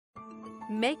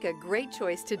Make a great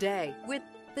choice today with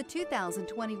the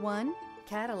 2021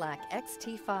 Cadillac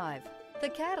XT5. The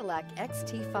Cadillac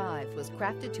XT5 was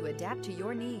crafted to adapt to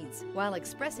your needs while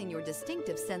expressing your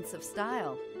distinctive sense of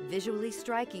style. Visually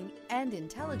striking and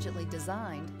intelligently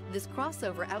designed, this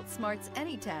crossover outsmarts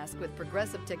any task with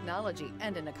progressive technology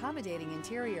and an accommodating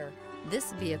interior.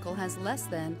 This vehicle has less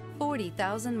than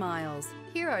 40,000 miles.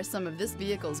 Here are some of this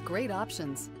vehicle's great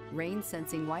options: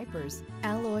 rain-sensing wipers,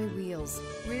 alloy wheels,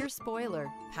 rear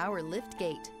spoiler, power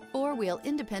liftgate, four-wheel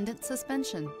independent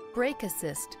suspension, brake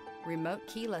assist, remote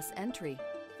keyless entry,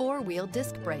 four-wheel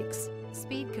disc brakes,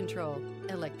 speed control,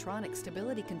 electronic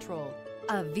stability control.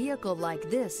 A vehicle like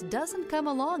this doesn't come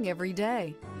along every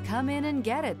day. Come in and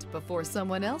get it before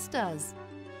someone else does.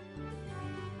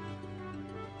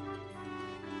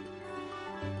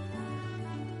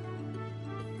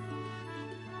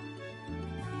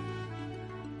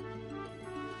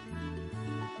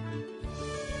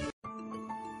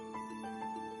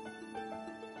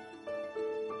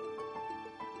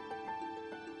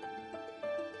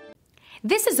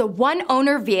 This is a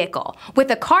one-owner vehicle with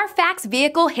a CARFAX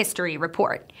Vehicle History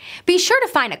Report. Be sure to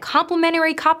find a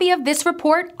complimentary copy of this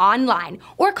report online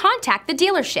or contact the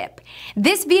dealership.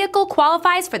 This vehicle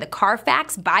qualifies for the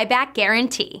CARFAX Buyback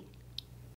Guarantee.